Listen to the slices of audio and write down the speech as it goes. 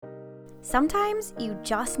Sometimes you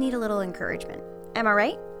just need a little encouragement. Am I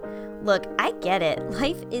right? Look, I get it.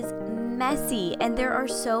 Life is messy, and there are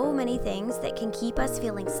so many things that can keep us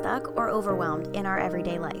feeling stuck or overwhelmed in our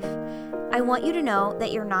everyday life. I want you to know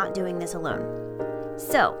that you're not doing this alone.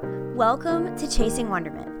 So, welcome to Chasing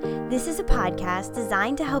Wonderment. This is a podcast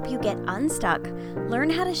designed to help you get unstuck,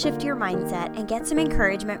 learn how to shift your mindset, and get some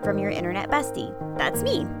encouragement from your internet bestie. That's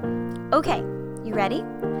me. Okay, you ready?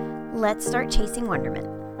 Let's start chasing wonderment.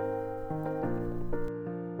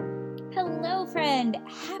 Hello, friend.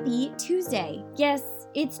 Happy Tuesday. Yes,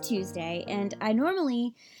 it's Tuesday, and I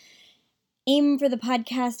normally aim for the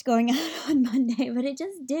podcast going out on Monday, but it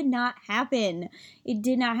just did not happen. It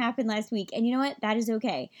did not happen last week, and you know what? That is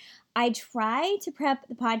okay. I try to prep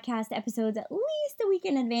the podcast episodes at least a week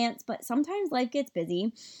in advance, but sometimes life gets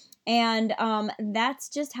busy, and that's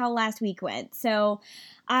just how last week went. So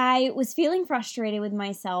I was feeling frustrated with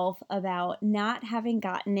myself about not having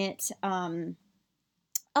gotten it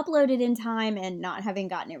uploaded in time and not having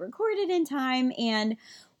gotten it recorded in time. And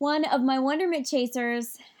one of my wonderment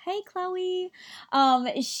chasers, hey Chloe,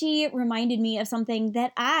 she reminded me of something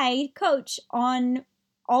that I coach on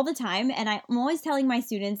all the time. And I'm always telling my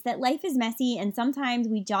students that life is messy and sometimes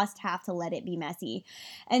we just have to let it be messy.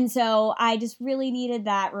 And so I just really needed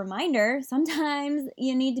that reminder. Sometimes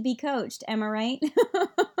you need to be coached. Am I right?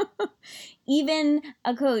 Even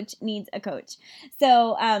a coach needs a coach.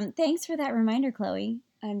 So thanks for that reminder, Chloe.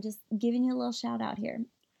 I'm just giving you a little shout out here.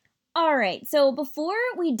 All right, so before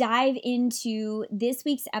we dive into this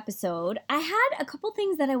week's episode, I had a couple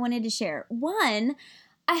things that I wanted to share. One,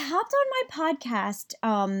 I hopped on my podcast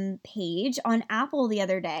page on Apple the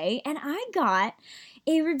other day, and I got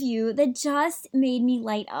a review that just made me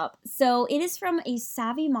light up. So it is from a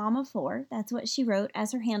Savvy Mama 4. That's what she wrote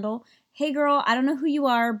as her handle. Hey girl, I don't know who you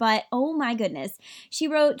are, but oh my goodness. She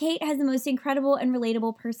wrote, Kate has the most incredible and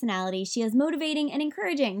relatable personality. She is motivating and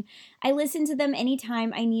encouraging. I listen to them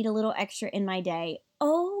anytime I need a little extra in my day.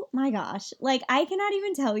 Oh my gosh. Like, I cannot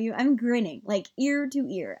even tell you. I'm grinning like ear to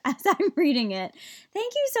ear as I'm reading it.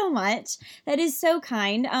 Thank you so much. That is so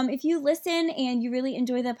kind. If you listen and you really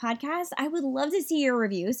enjoy the podcast, I would love to see your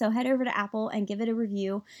review. So head over to Apple and give it a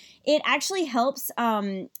review. It actually helps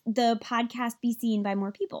the podcast be seen by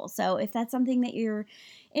more people. So if that's something that you're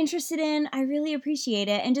interested in, I really appreciate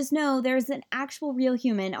it. And just know there's an actual real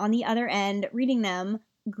human on the other end reading them,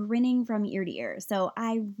 grinning from ear to ear. So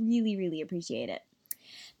I really, really appreciate it.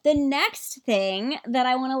 The next thing that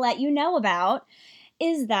I want to let you know about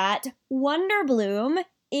is that Wonderbloom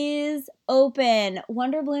is open.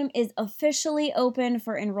 Wonderbloom is officially open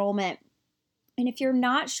for enrollment. And if you're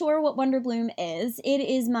not sure what Wonderbloom is, it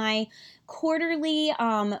is my quarterly,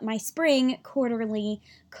 my spring quarterly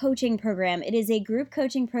coaching program. It is a group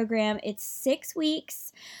coaching program. It's 6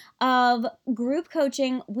 weeks of group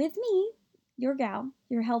coaching with me, your gal,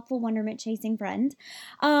 your helpful wonderment chasing friend.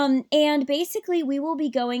 And basically we will be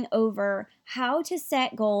going over how to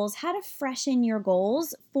set goals, how to freshen your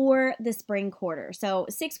goals for the spring quarter. So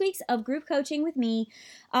 6 weeks of group coaching with me.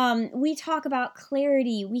 We talk about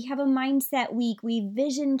clarity. We have a mindset week. We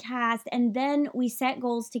vision cast, and then we set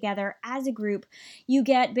goals together as a group. You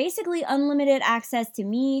get basically unlimited access to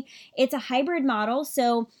me. It's a hybrid model.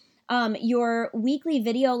 So your weekly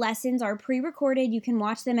video lessons are pre-recorded. You can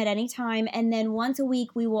watch them at any time. And then once a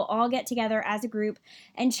week, we will all get together as a group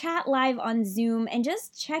and chat live on Zoom and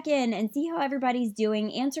just check in and see how everybody's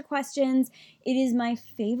doing, answer questions. It is my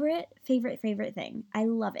favorite thing. I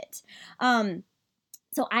love it. So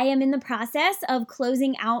I am in the process of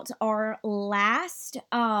closing out our last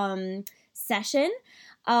session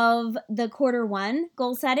of the quarter one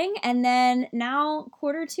goal setting, and then now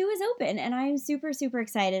quarter two is open, and I'm super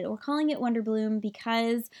excited. We're calling it Wonderbloom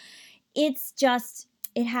because it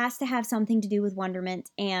has to have something to do with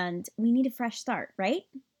wonderment, and we need a fresh start, right?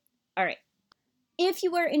 All right. If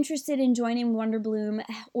you are interested in joining Wonderbloom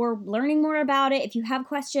or learning more about it, if you have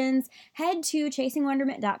questions, head to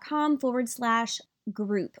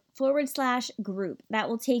chasingwonderment.com/group. That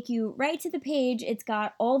will take you right to the page. It's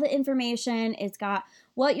got all the information. It's got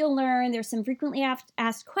what you'll learn. There's some frequently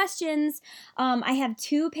asked questions. I have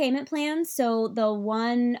 2 payment plans. So the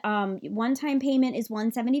one-time payment is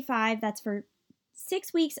 $175. That's for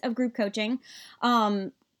 6 weeks of group coaching.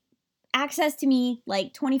 Access to me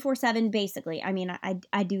like 24/7 basically. I mean,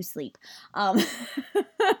 I do sleep.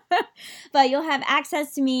 But you'll have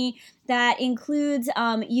access to me that includes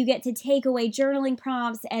you get to take away journaling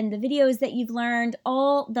prompts and the videos that you've learned,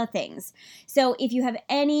 all the things. So if you have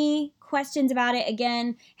any questions about it,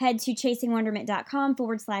 again, head to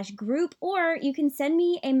chasingwonderment.com/group, or you can send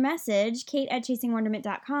me a message,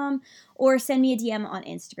 kate@chasingwonderment.com, or send me a DM on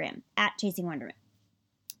Instagram @chasingwonderment.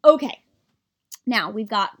 Okay. Now, we've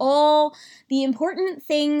got all the important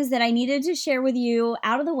things that I needed to share with you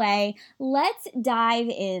out of the way. Let's dive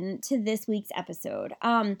into this week's episode.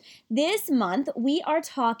 This month, we are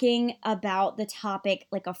talking about the topic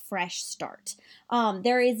like a fresh start.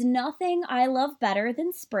 There is nothing I love better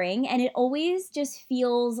than spring, and it always just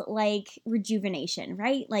feels like rejuvenation,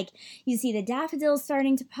 right? Like you see the daffodils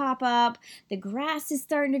starting to pop up, the grass is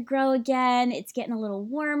starting to grow again, it's getting a little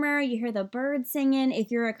warmer, you hear the birds singing. If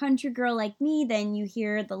you're a country girl like me, then you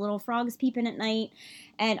hear the little frogs peeping at night,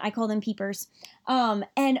 and I call them peepers.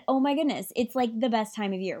 And oh my goodness, it's like the best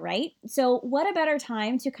time of year, right? So what a better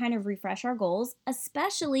time to kind of refresh our goals,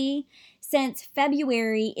 especially since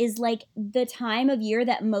February is like the time of year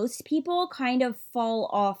that most people kind of fall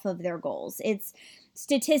off of their goals. It's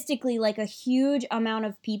statistically like a huge amount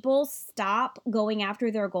of people stop going after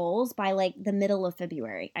their goals by like the middle of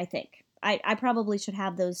February, I think. I probably should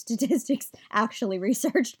have those statistics actually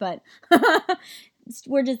researched, but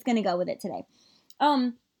we're just going to go with it today.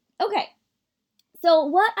 Okay. So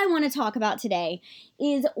what I want to talk about today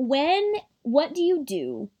is what do you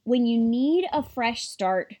do when you need a fresh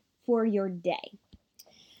start for your day?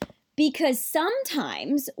 Because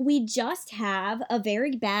sometimes we just have a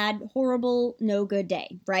very bad, horrible, no good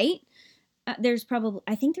day, right? I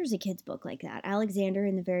think there's a kid's book like that. Alexander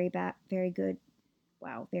in the very bad,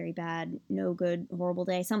 no good, horrible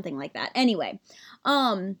day, something like that. Anyway,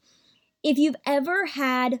 if you've ever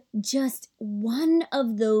had just one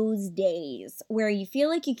of those days where you feel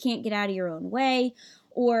like you can't get out of your own way,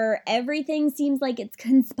 or everything seems like it's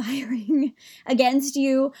conspiring against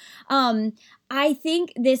you, I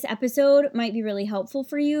think this episode might be really helpful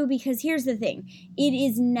for you, because here's the thing. It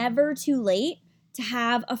is never too late to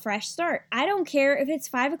have a fresh start. I don't care if it's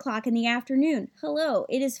 5 o'clock in the afternoon. Hello,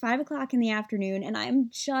 it is 5 o'clock in the afternoon, and I'm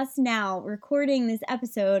just now recording this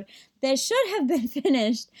episode that should have been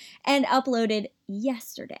finished and uploaded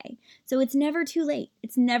yesterday. So it's never too late.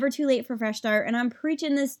 It's never too late for a fresh start, and I'm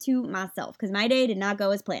preaching this to myself because my day did not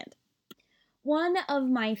go as planned. One of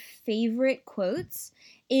my favorite quotes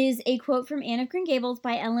is a quote from Anne of Green Gables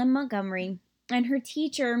by Ellen Montgomery. And her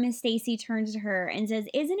teacher, Miss Stacy, turns to her and says,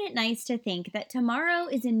 "Isn't it nice to think that tomorrow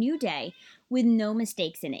is a new day with no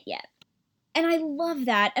mistakes in it yet?" And I love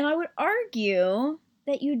that. And I would argue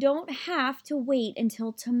that you don't have to wait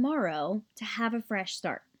until tomorrow to have a fresh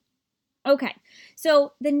start. Okay,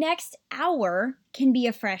 so the next hour can be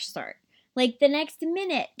a fresh start. Like the next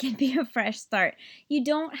minute can be a fresh start. You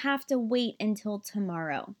don't have to wait until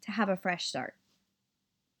tomorrow to have a fresh start.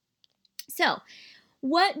 So,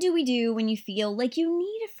 what do we do when you feel like you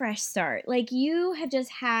need a fresh start? Like you have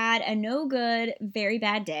just had a no good, very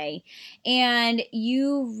bad day, and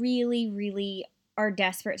you really, really are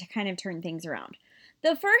desperate to kind of turn things around.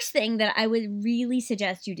 The first thing that I would really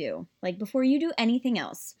suggest you do, like before you do anything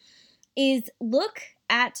else, is look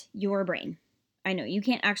at your brain. I know you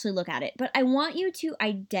can't actually look at it, but I want you to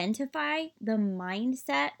identify the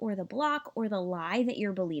mindset or the block or the lie that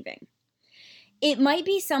you're believing. It might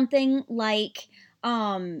be something like,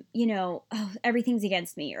 everything's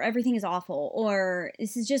against me, or everything is awful, or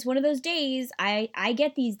this is just one of those days. I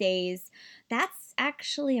get these days. That's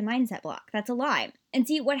actually a mindset block. That's a lie. And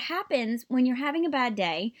see, what happens when you're having a bad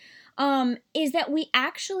day, is that we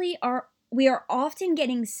are often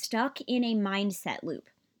getting stuck in a mindset loop.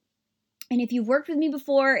 And if you've worked with me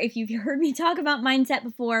before, if you've heard me talk about mindset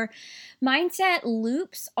before, mindset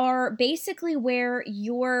loops are basically where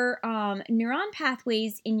your neuron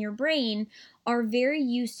pathways in your brain are very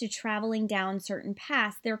used to traveling down certain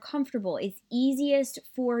paths. They're comfortable. It's easiest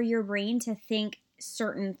for your brain to think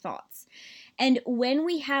certain thoughts. And when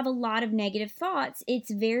we have a lot of negative thoughts,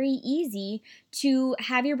 it's very easy to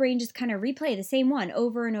have your brain just kind of replay the same one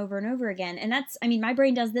over and over and over again. And my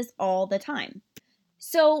brain does this all the time.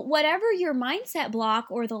 So whatever your mindset block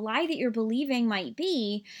or the lie that you're believing might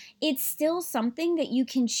be, it's still something that you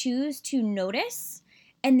can choose to notice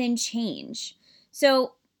and then change.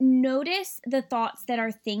 So notice the thoughts that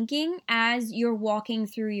are thinking as you're walking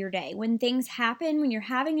through your day. When things happen, when you're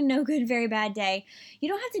having a no good, very bad day, you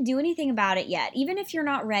don't have to do anything about it yet. Even if you're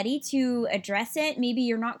not ready to address it, maybe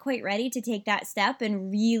you're not quite ready to take that step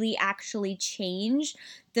and really actually change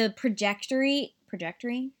the projection,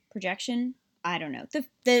 I don't know,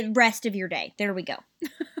 the rest of your day. There we go.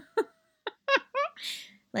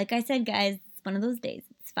 Like I said, guys, it's one of those days.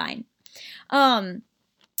 It's fine.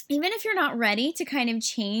 Even if you're not ready to kind of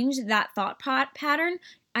change that thought pattern,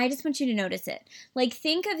 I just want you to notice it. Like,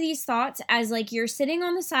 think of these thoughts as like you're sitting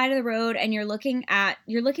on the side of the road and you're looking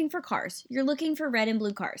for cars. You're looking for red and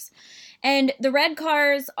blue cars. And the red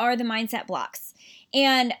cars are the mindset blocks.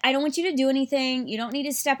 And I don't want you to do anything. You don't need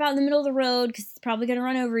to step out in the middle of the road because it's probably going to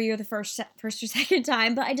run over you the first or second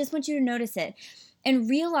time. But I just want you to notice it and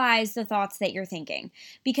realize the thoughts that you're thinking.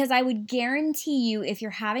 Because I would guarantee you, if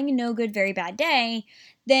you're having a no good, very bad day,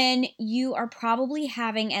 then you are probably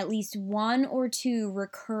having at least one or two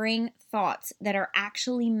recurring thoughts that are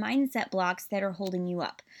actually mindset blocks that are holding you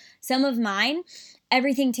up. Some of mine,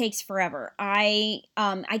 everything takes forever. I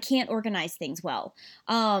can't organize things well.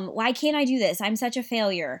 Why can't I do this? I'm such a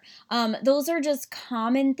failure. Those are just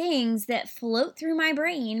common things that float through my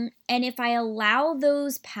brain. And if I allow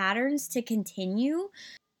those patterns to continue,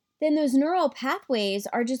 then those neural pathways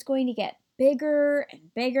are just going to get bigger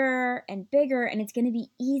and bigger and bigger. And it's going to be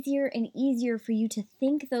easier and easier for you to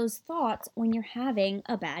think those thoughts when you're having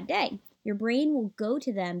a bad day. Your brain will go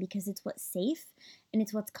to them because it's what's safe and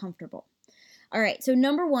it's what's comfortable. All right, so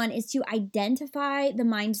number one is to identify the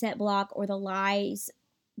mindset block or the lies.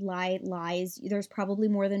 There's probably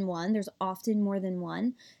more than one. There's often more than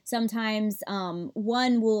one. Sometimes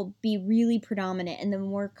one will be really predominant, and the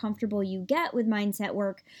more comfortable you get with mindset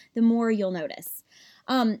work, the more you'll notice.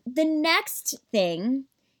 The next thing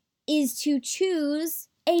is to choose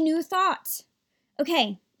a new thought.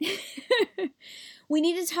 Okay, we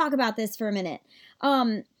need to talk about this for a minute.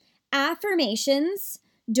 Affirmations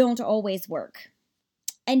don't always work.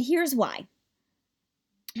 And here's why.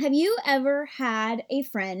 Have you ever had a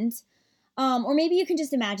friend, or maybe you can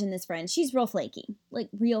just imagine this friend. She's real flaky, like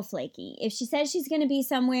real flaky. If she says she's going to be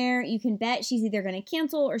somewhere, you can bet she's either going to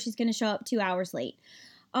cancel or she's going to show up 2 hours late.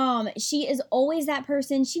 She is always that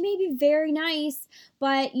person. She may be very nice,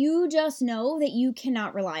 but you just know that you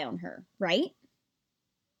cannot rely on her, right?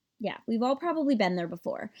 Yeah, we've all probably been there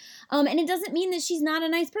before. And it doesn't mean that she's not a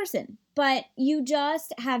nice person, but you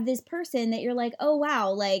just have this person that you're like, oh,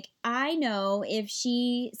 wow, like I know if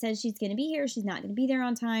she says she's going to be here, she's not going to be there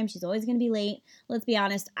on time. She's always going to be late. Let's be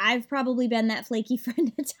honest. I've probably been that flaky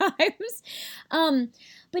friend at times.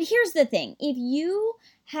 But here's the thing. If you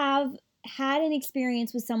have had an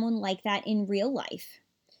experience with someone like that in real life,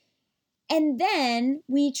 and then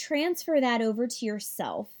we transfer that over to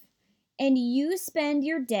yourself, and you spend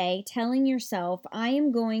your day telling yourself, I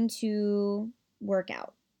am going to work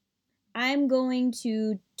out. I'm going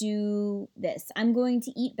to do this. I'm going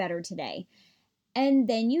to eat better today. And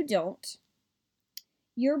then you don't.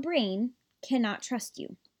 Your brain cannot trust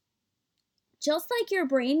you. Just like your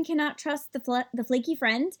brain cannot trust the flaky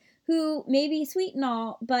friend who may be sweet and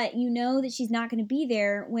all, but you know that she's not going to be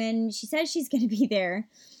there when she says she's going to be there.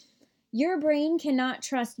 Your brain cannot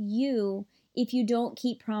trust you if you don't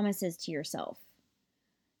keep promises to yourself.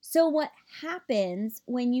 So what happens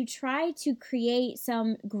when you try to create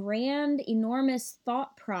some grand, enormous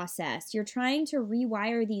thought process? You're trying to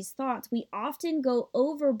rewire these thoughts. We often go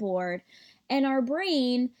overboard, and our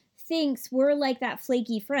brain thinks we're like that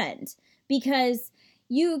flaky friend because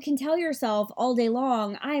you can tell yourself all day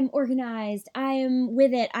long, I'm organized, I am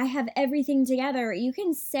with it, I have everything together. You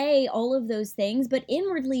can say all of those things, but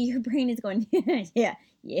inwardly your brain is going, yeah,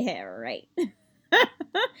 right.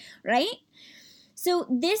 Right? So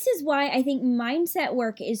this is why I think mindset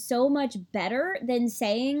work is so much better than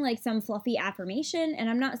saying like some fluffy affirmation. And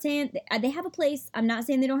I'm not saying they have a place. I'm not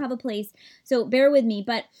saying they don't have a place. So bear with me.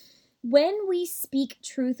 But when we speak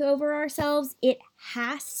truth over ourselves, it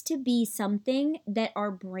has to be something that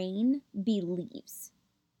our brain believes.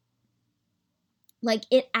 Like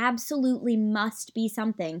it absolutely must be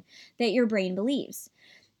something that your brain believes.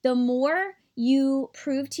 The more you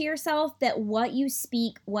prove to yourself that what you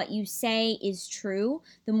speak, what you say is true,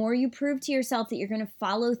 the more you prove to yourself that you're going to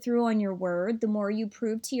follow through on your word, the more you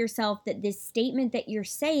prove to yourself that this statement that you're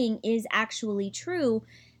saying is actually true,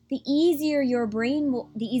 the easier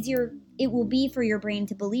it will be for your brain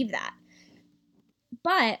to believe that.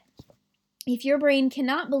 But if your brain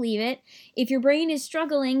cannot believe it, if your brain is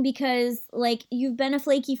struggling because like you've been a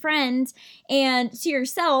flaky friend and to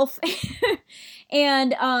yourself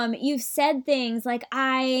and you've said things like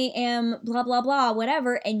I am blah, blah, blah,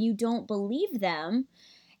 whatever, and you don't believe them,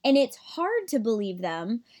 and it's hard to believe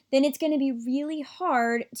them, then it's going to be really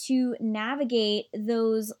hard to navigate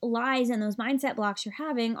those lies and those mindset blocks you're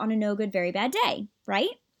having on a no good, very bad day, right?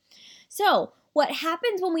 So what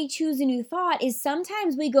happens when we choose a new thought is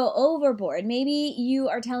sometimes we go overboard. Maybe you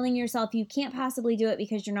are telling yourself you can't possibly do it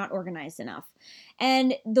because you're not organized enough.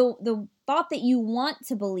 And the thought that you want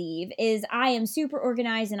to believe is I am super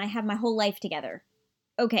organized and I have my whole life together.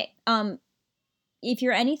 Okay, if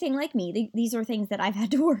you're anything like me, these are things that I've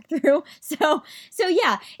had to work through. So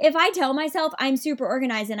yeah, if I tell myself I'm super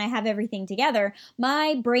organized and I have everything together,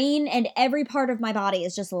 my brain and every part of my body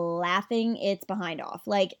is just laughing its behind off.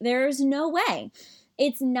 Like, there's no way.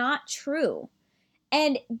 It's not true.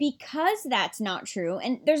 And because that's not true,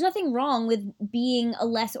 and there's nothing wrong with being a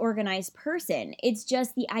less organized person, it's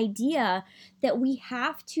just the idea that we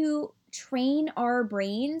have to train our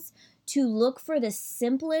brains to look for the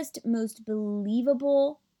simplest, most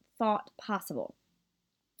believable thought possible.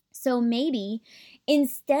 So maybe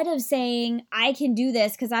instead of saying, I can do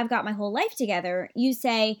this because I've got my whole life together, you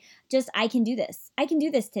say, just, I can do this. I can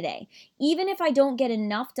do this today. Even if I don't get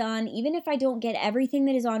enough done, even if I don't get everything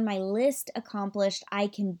that is on my list accomplished, I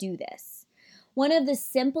can do this. One of the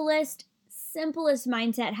simplest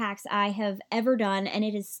mindset hacks I have ever done, and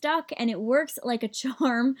it is stuck and it works like a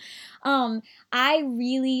charm. I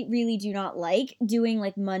really do not like doing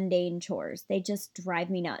like mundane chores. They just drive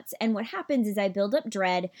me nuts. And what happens is I build up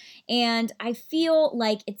dread and I feel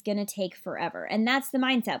like it's going to take forever. And that's the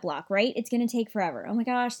mindset block, right? It's going to take forever. Oh my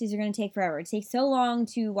gosh, these are going to take forever. It takes so long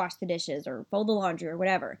to wash the dishes or fold the laundry or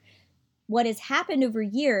whatever. What has happened over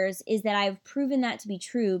years is that I've proven that to be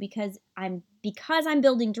true because I'm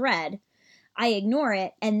building dread. I ignore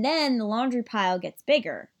it, and then the laundry pile gets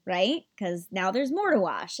bigger, right? Because now there's more to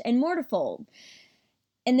wash and more to fold.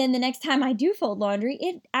 And then the next time I do fold laundry,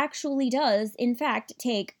 it actually does, in fact,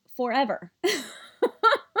 take forever.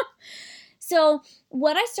 So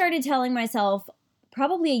what I started telling myself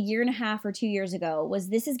probably a year and a half or 2 years ago was,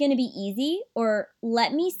 this is going to be easy, or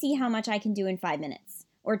let me see how much I can do in 5 minutes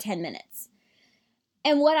or 10 minutes.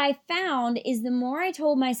 And what I found is the more I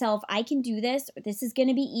told myself I can do this, or this is going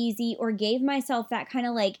to be easy, or gave myself that kind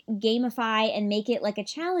of like gamify and make it like a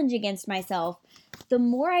challenge against myself, the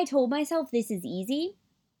more I told myself this is easy,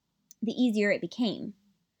 the easier it became.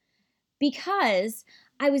 Because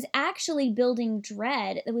I was actually building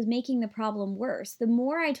dread that was making the problem worse. The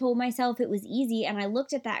more I told myself it was easy, and I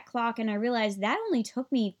looked at that clock and I realized that only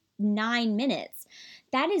took me 9 minutes,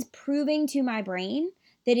 that is proving to my brain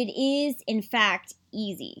that it is, in fact,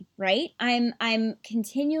 easy, right? I'm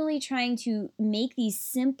continually trying to make these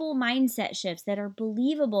simple mindset shifts that are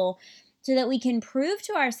believable so that we can prove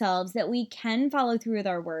to ourselves that we can follow through with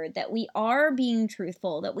our word, that we are being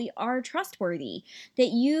truthful, that we are trustworthy, that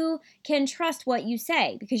you can trust what you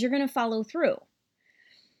say because you're going to follow through.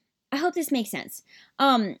 I hope this makes sense.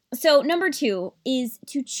 So number 2 is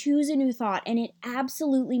to choose a new thought, and it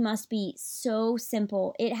absolutely must be so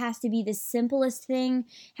simple. It has to be the simplest thing,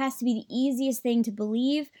 has to be the easiest thing to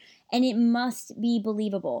believe, and it must be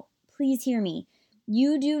believable. Please hear me.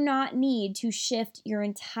 You do not need to shift your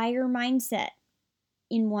entire mindset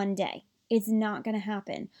in one day. It's not going to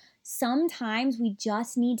happen. Sometimes we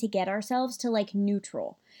just need to get ourselves to like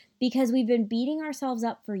neutral, because we've been beating ourselves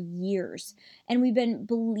up for years and we've been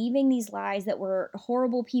believing these lies that we're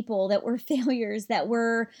horrible people, that we're failures, that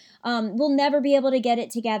we'll never be able to get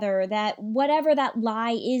it together, that whatever that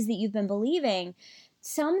lie is that you've been believing.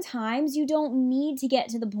 Sometimes you don't need to get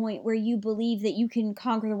to the point where you believe that you can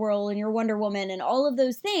conquer the world and you're Wonder Woman and all of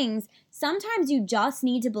those things. Sometimes you just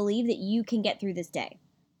need to believe that you can get through this day.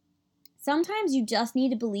 Sometimes you just need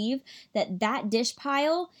to believe that that dish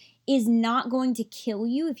pile is not going to kill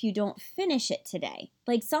you if you don't finish it today.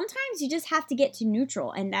 Like sometimes you just have to get to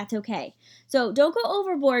neutral, and that's okay. So don't go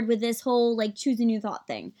overboard with this whole like choose a new thought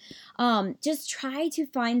thing. Just try to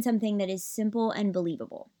find something that is simple and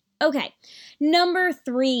believable. Okay, number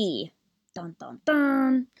 3. Dun, dun,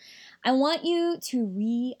 dun. I want you to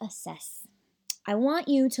reassess. I want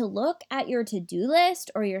you to look at your to-do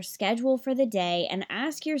list or your schedule for the day and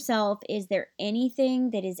ask yourself, is there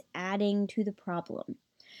anything that is adding to the problem?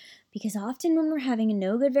 Because often when we're having a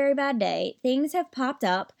no good, very bad day, things have popped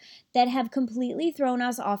up that have completely thrown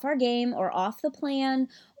us off our game or off the plan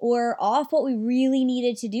or off what we really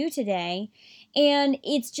needed to do today. And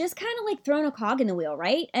it's just kind of like throwing a cog in the wheel,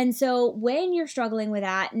 right? And so when you're struggling with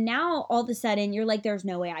that, now all of a sudden you're like, there's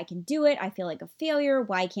no way I can do it. I feel like a failure.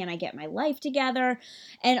 Why can't I get my life together?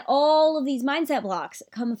 And all of these mindset blocks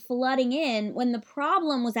come flooding in when the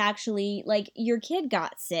problem was actually like your kid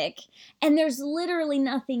got sick and there's literally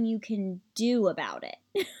nothing you can do about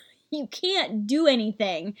it. You can't do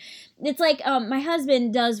anything. It's like my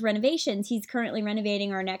husband does renovations. He's currently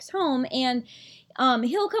renovating our next home, and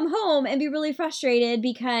he'll come home and be really frustrated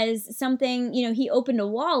because something, he opened a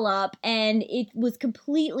wall up and it was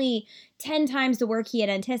completely 10 times the work he had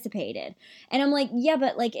anticipated. And I'm like, yeah,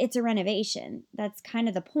 but like it's a renovation. That's kind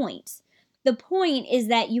of the point. The point is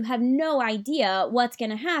that you have no idea what's going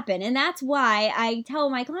to happen. And that's why I tell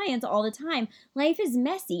my clients all the time, life is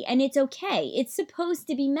messy and it's okay. It's supposed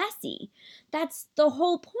to be messy. That's the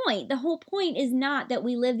whole point. The whole point is not that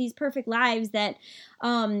we live these perfect lives that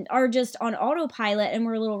are just on autopilot and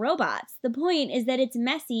we're little robots. The point is that it's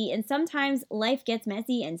messy, and sometimes life gets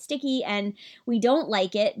messy and sticky and we don't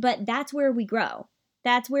like it, but that's where we grow.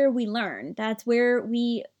 That's where we learn. That's where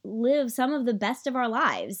we live some of the best of our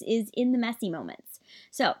lives, is in the messy moments.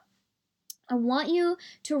 So I want you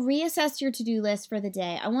to reassess your to-do list for the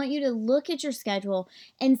day. I want you to look at your schedule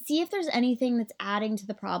and see if there's anything that's adding to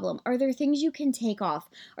the problem. Are there things you can take off?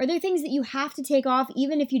 Are there things that you have to take off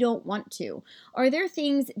even if you don't want to? Are there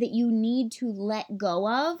things that you need to let go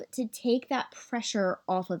of to take that pressure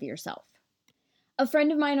off of yourself? A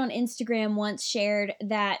friend of mine on Instagram once shared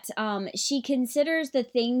that she considers the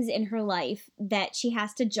things in her life that she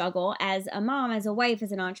has to juggle as a mom, as a wife,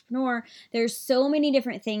 as an entrepreneur. There's so many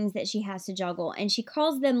different things that she has to juggle, and she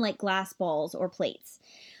calls them like glass balls or plates.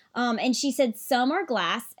 And she said some are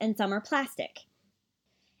glass and some are plastic.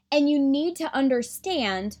 And you need to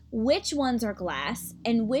understand which ones are glass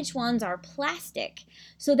and which ones are plastic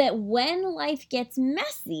so that when life gets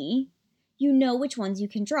messy, you know which ones you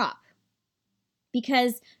can drop.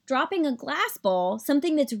 Because dropping a glass ball,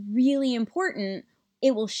 something that's really important,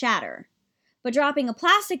 it will shatter. But dropping a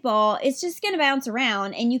plastic ball, it's just going to bounce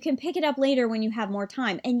around and you can pick it up later when you have more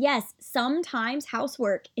time. And yes, sometimes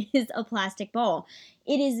housework is a plastic ball.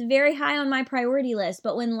 It is very high on my priority list,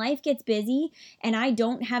 but when life gets busy and I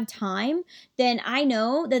don't have time, then I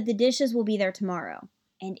know that the dishes will be there tomorrow.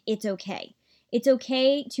 And it's okay. It's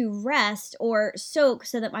okay to rest or soak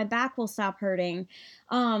so that my back will stop hurting.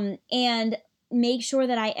 And make sure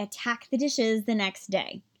that I attack the dishes the next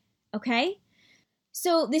day. Okay?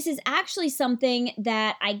 So, this is actually something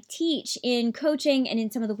that I teach in coaching and in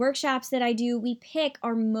some of the workshops that I do. We pick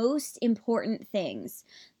our most important things,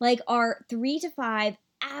 like our 3 to 5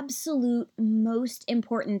 absolute most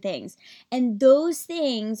important things. And those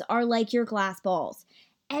things are like your glass balls.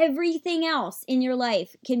 Everything else in your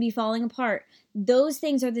life can be falling apart. Those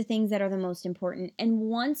things are the things that are the most important. And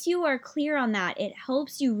once you are clear on that, it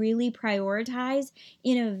helps you really prioritize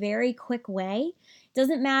in a very quick way.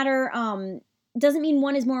 Doesn't matter, doesn't mean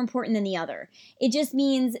one is more important than the other. It just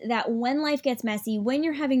means that when life gets messy, when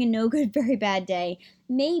you're having a no good, very bad day,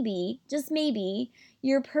 maybe, just maybe,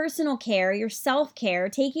 your personal care, your self-care,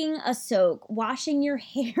 taking a soak, washing your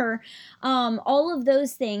hair, all of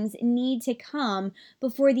those things need to come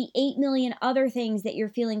before the 8 million other things that you're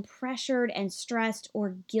feeling pressured and stressed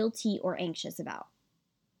or guilty or anxious about.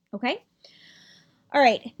 Okay? All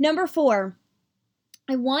right, number 4,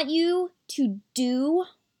 I want you to do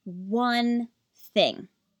one thing.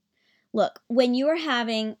 Look, when you are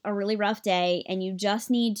having a really rough day and you just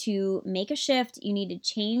need to make a shift, you need to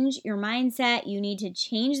change your mindset, you need to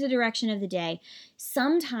change the direction of the day,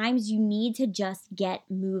 sometimes you need to just get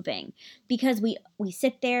moving because we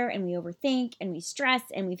sit there and we overthink and we stress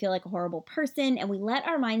and we feel like a horrible person and we let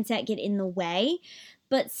our mindset get in the way.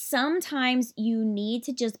 But sometimes you need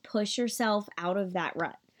to just push yourself out of that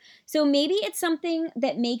rut. So maybe it's something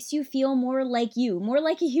that makes you feel more like you, more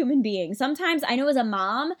like a human being. Sometimes I know as a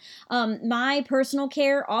mom, my personal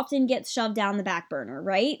care often gets shoved down the back burner,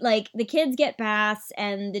 right? Like the kids get baths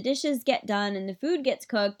and the dishes get done and the food gets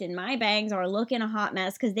cooked and my bangs are looking a hot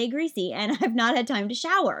mess because they greasy and I've not had time to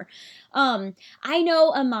shower. I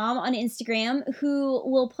know a mom on Instagram who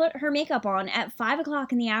will put her makeup on at 5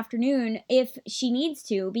 o'clock in the afternoon if she needs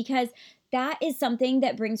to because that is something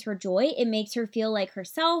that brings her joy. It makes her feel like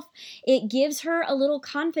herself. It gives her a little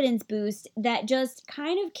confidence boost that just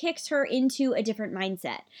kind of kicks her into a different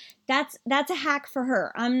mindset. That's a hack for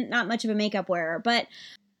her. I'm not much of a makeup wearer, but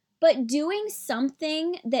doing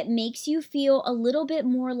something that makes you feel a little bit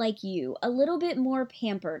more like you, a little bit more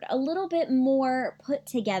pampered, a little bit more put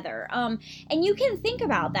together. And you can think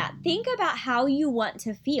about that. Think about how you want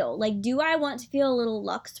to feel. Like, do I want to feel a little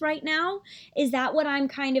luxe right now? Is that what I'm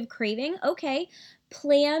kind of craving? Okay,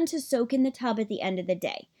 plan to soak in the tub at the end of the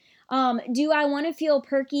day. Do I want to feel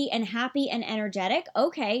perky and happy and energetic?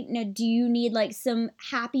 Okay, now do you need like some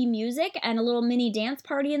happy music and a little mini dance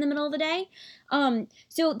party in the middle of the day?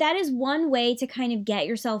 So that is one way to kind of get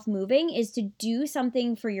yourself moving, is to do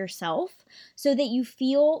something for yourself so that you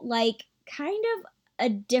feel like kind of a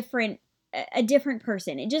different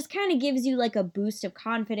person. It just kind of gives you like a boost of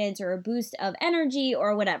confidence or a boost of energy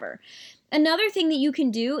or whatever. Another thing that you can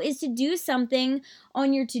do is to do something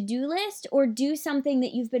on your to-do list or do something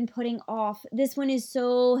that you've been putting off. This one is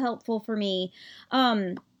so helpful for me.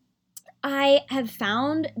 I have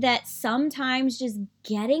found that sometimes just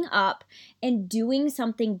getting up and doing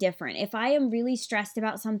something different. If I am really stressed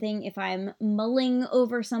about something, if I'm mulling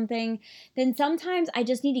over something, then sometimes I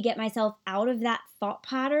just need to get myself out of that thought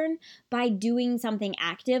pattern by doing something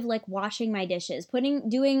active, like washing my dishes,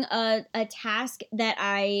 doing a task that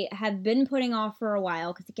I have been putting off for a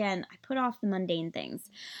while. Because again, I put off the mundane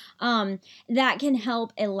things. That can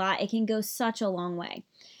help a lot. It can go such a long way.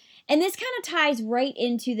 And this kind of ties right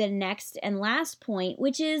into the next and last point,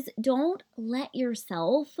 which is don't let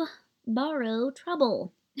yourself borrow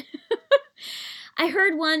trouble. I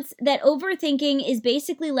heard once that overthinking is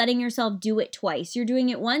basically letting yourself do it twice. You're doing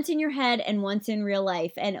it once in your head and once in real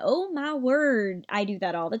life. And oh my word, I do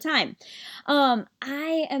that all the time.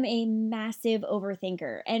 I am a massive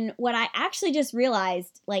overthinker. And what I actually just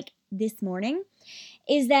realized, like this morning,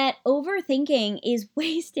 is that overthinking is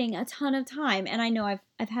wasting a ton of time. And I know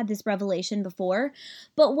I've had this revelation before,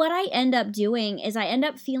 but what I end up doing is I end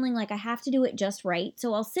up feeling like I have to do it just right.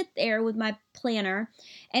 So I'll sit there with my planner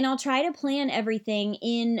and I'll try to plan everything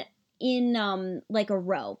in like a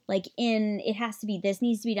row. Like it has to be, this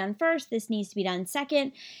needs to be done first, this needs to be done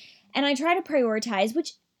second. And I try to prioritize,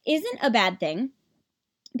 which isn't a bad thing.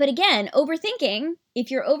 But again,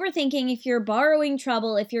 if you're borrowing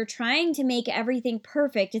trouble, if you're trying to make everything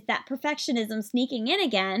perfect, it's that perfectionism sneaking in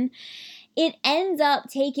again, it ends up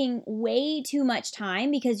taking way too much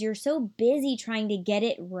time because you're so busy trying to get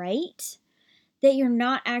it right that you're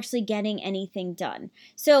not actually getting anything done.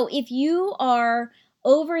 So if you are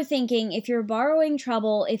overthinking, if you're borrowing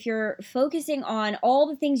trouble, if you're focusing on all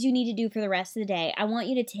the things you need to do for the rest of the day, I want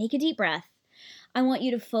you to take a deep breath. I want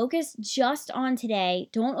you to focus just on today.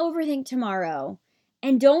 Don't overthink tomorrow.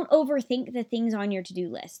 And don't overthink the things on your to-do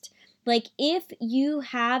list. Like if you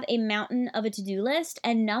have a mountain of a to-do list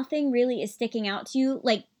and nothing really is sticking out to you,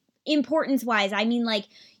 like importance-wise, I mean like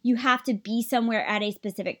you have to be somewhere at a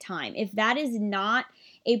specific time. If that is not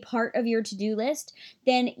a part of your to-do list,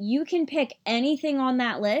 then you can pick anything on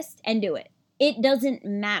that list and do it. It doesn't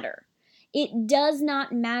matter. It does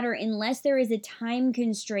not matter unless there is a time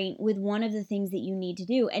constraint with one of the things that you need to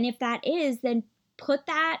do. And if that is, then put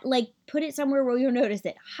it somewhere where you'll notice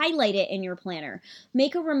it. Highlight it in your planner.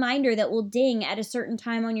 Make a reminder that will ding at a certain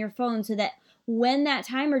time on your phone so that when that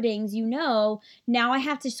timer dings, you know, now I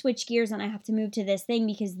have to switch gears and I have to move to this thing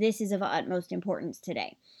because this is of utmost importance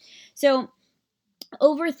today. So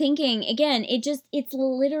overthinking, again, it's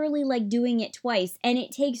literally like doing it twice, and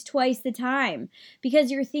it takes twice the time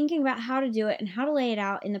because you're thinking about how to do it and how to lay it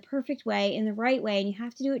out in the perfect way, in the right way, and you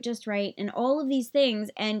have to do it just right and all of these things,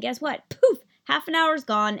 and guess what? Poof, half an hour's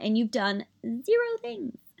gone and you've done 0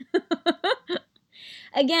 things.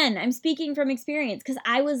 Again, I'm speaking from experience because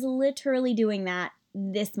I was literally doing that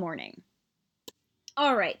this morning.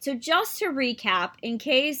 All right, so just to recap, in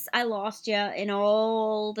case I lost you in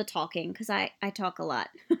all the talking, because I talk a lot.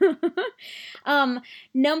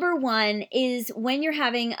 Number one is when you're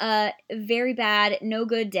having a very bad, no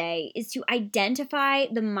good day, is to identify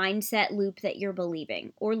the mindset loop that you're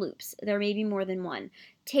believing, or loops. There may be more than one.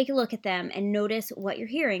 Take a look at them and notice what you're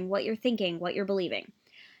hearing, what you're thinking, what you're believing.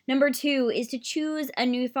 Number 2 is to choose a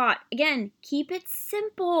new thought. Again, keep it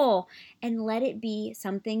simple and let it be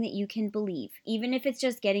something that you can believe, even if it's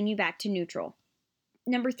just getting you back to neutral.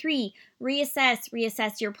 Number 3,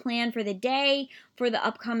 reassess your plan for the day, for the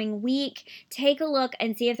upcoming week. Take a look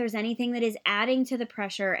and see if there's anything that is adding to the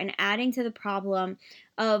pressure and adding to the problem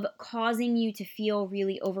of causing you to feel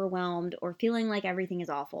really overwhelmed or feeling like everything is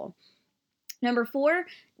awful. Number 4,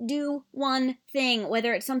 do one thing,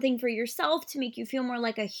 whether it's something for yourself to make you feel more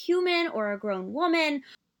like a human or a grown woman,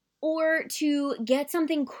 or to get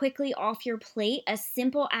something quickly off your plate, a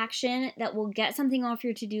simple action that will get something off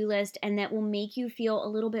your to-do list and that will make you feel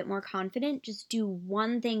a little bit more confident. Just do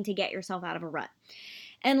one thing to get yourself out of a rut.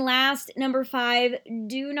 And last, number 5,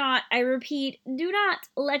 do not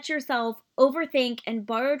let yourself overthink and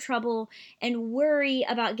borrow trouble and worry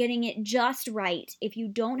about getting it just right. If you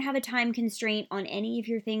don't have a time constraint on any of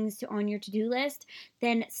your things on your to-do list,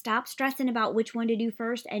 then stop stressing about which one to do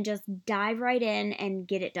first and just dive right in and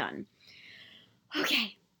get it done.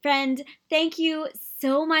 Okay. Friend, thank you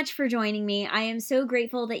so much for joining me. I am so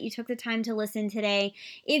grateful that you took the time to listen today.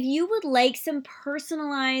 If you would like some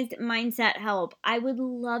personalized mindset help, I would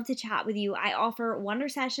love to chat with you. I offer Wonder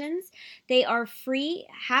Sessions. They are free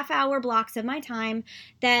half-hour blocks of my time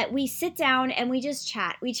that we sit down and we just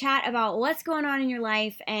chat. We chat about what's going on in your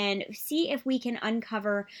life and see if we can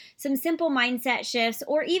uncover some simple mindset shifts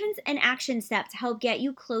or even an action step to help get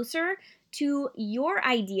you closer to your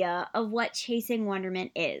idea of what chasing wonderment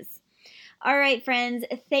is. All right, friends,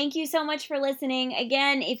 thank you so much for listening.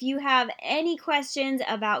 Again, if you have any questions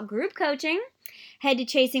about group coaching, head to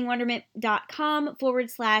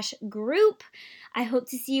chasingwonderment.com/group. I hope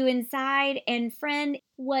to see you inside. And friend,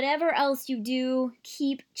 whatever else you do,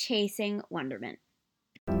 keep chasing wonderment.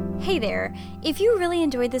 Hey there, if you really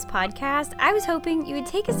enjoyed this podcast, I was hoping you would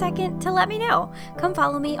take a second to let me know. Come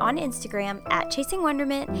follow me on Instagram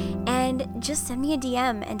 @ChasingWonderment and just send me a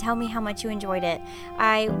DM and tell me how much you enjoyed it.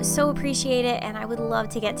 I so appreciate it and I would love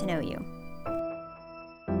to get to know you.